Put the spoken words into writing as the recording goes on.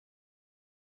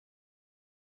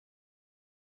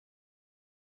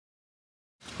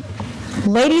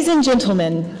Ladies and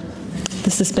gentlemen,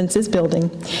 the suspense is building.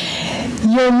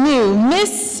 Your new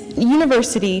Miss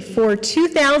University for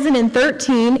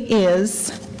 2013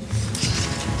 is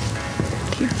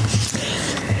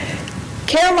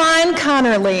Caroline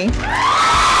Connerly.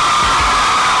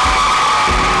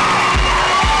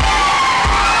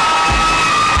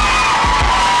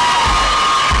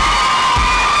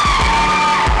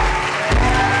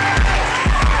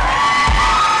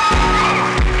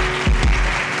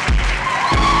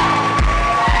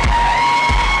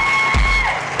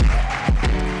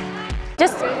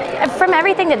 Just from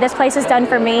everything that this place has done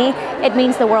for me, it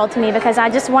means the world to me because I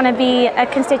just want to be a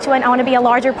constituent. I want to be a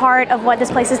larger part of what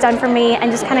this place has done for me and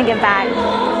just kind of give back.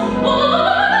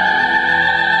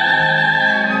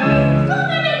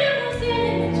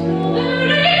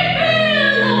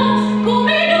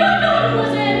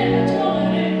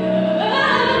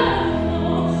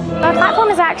 Our platform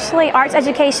is actually arts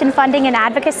education, funding, and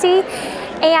advocacy.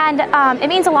 And it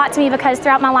means a lot to me because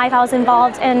throughout my life I was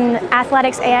involved in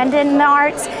athletics and in the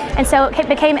arts, and so it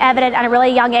became evident at a really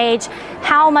young age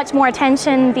how much more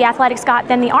attention the athletics got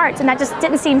than the arts, and that just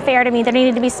didn't seem fair to me. There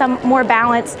needed to be some more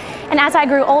balance, and as I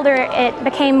grew older it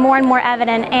became more and more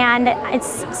evident, and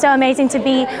it's so amazing to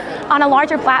be on a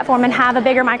larger platform and have a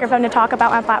bigger microphone to talk about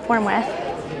my platform with.